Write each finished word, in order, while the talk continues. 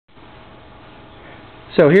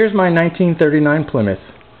So here's my 1939 Plymouth.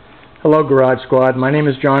 Hello Garage Squad, my name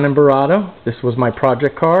is John Imbarrato. This was my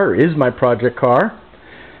project car, or is my project car.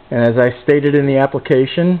 And as I stated in the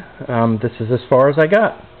application, this is as far as I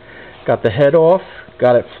got. Got the head off,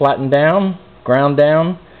 got it flattened down, ground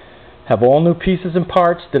down, have all new pieces and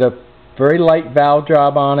parts, did a very light valve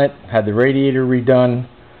job on it, had the radiator redone,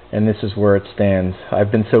 and this is where it stands.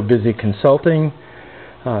 I've been so busy consulting,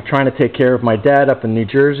 trying to take care of my dad up in New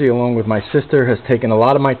Jersey along with my sister has taken a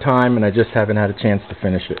lot of my time, and I just haven't had a chance to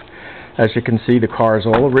finish it. As you can see, the car is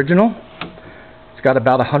all original. It's got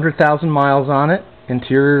about 100,000 miles on it.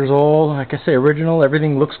 Interior is all, like I say, original.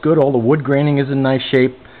 Everything looks good. All the wood graining is in nice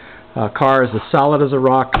shape. Car is as solid as a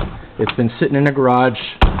rock. It's been sitting in a garage,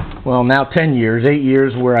 well, now 10 years, 8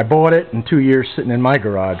 years where I bought it, and 2 years sitting in my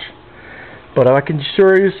garage. But I can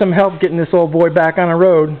sure use some help getting this old boy back on the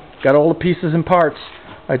road. Got all the pieces and parts.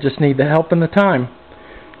 I just need the help and the time.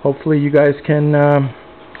 Hopefully you guys can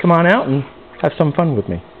come on out and have some fun with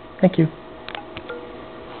me. Thank you.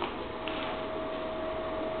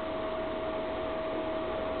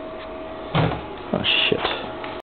 Oh, shit.